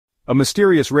A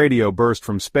mysterious radio burst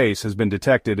from space has been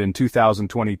detected in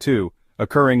 2022,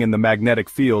 occurring in the magnetic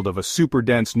field of a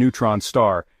super-dense neutron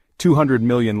star, 200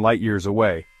 million light-years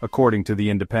away, according to The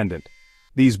Independent.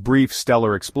 These brief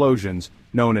stellar explosions,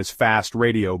 known as fast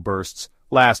radio bursts,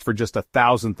 last for just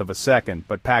 1,000th of a second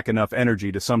but pack enough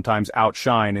energy to sometimes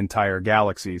outshine entire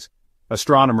galaxies.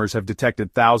 Astronomers have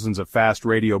detected thousands of fast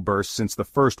radio bursts since the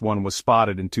first one was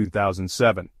spotted in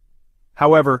 2007.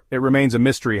 However, it remains a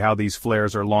mystery how these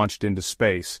flares are launched into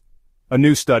space. A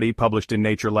new study published in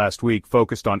Nature last week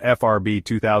focused on FRB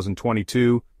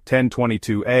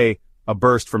 2022-1022A, a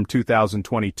burst from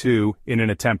 2022, in an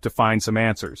attempt to find some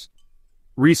answers.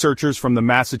 Researchers from the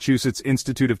Massachusetts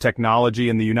Institute of Technology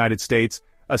in the United States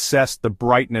assessed the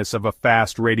brightness of a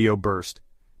fast radio burst.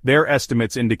 Their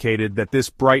estimates indicated that this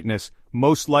brightness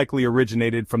most likely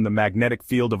originated from the magnetic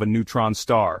field of a neutron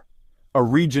star, a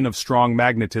region of strong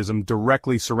magnetism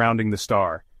directly surrounding the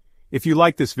star. If you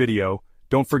like this video,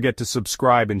 don't forget to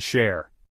subscribe and share.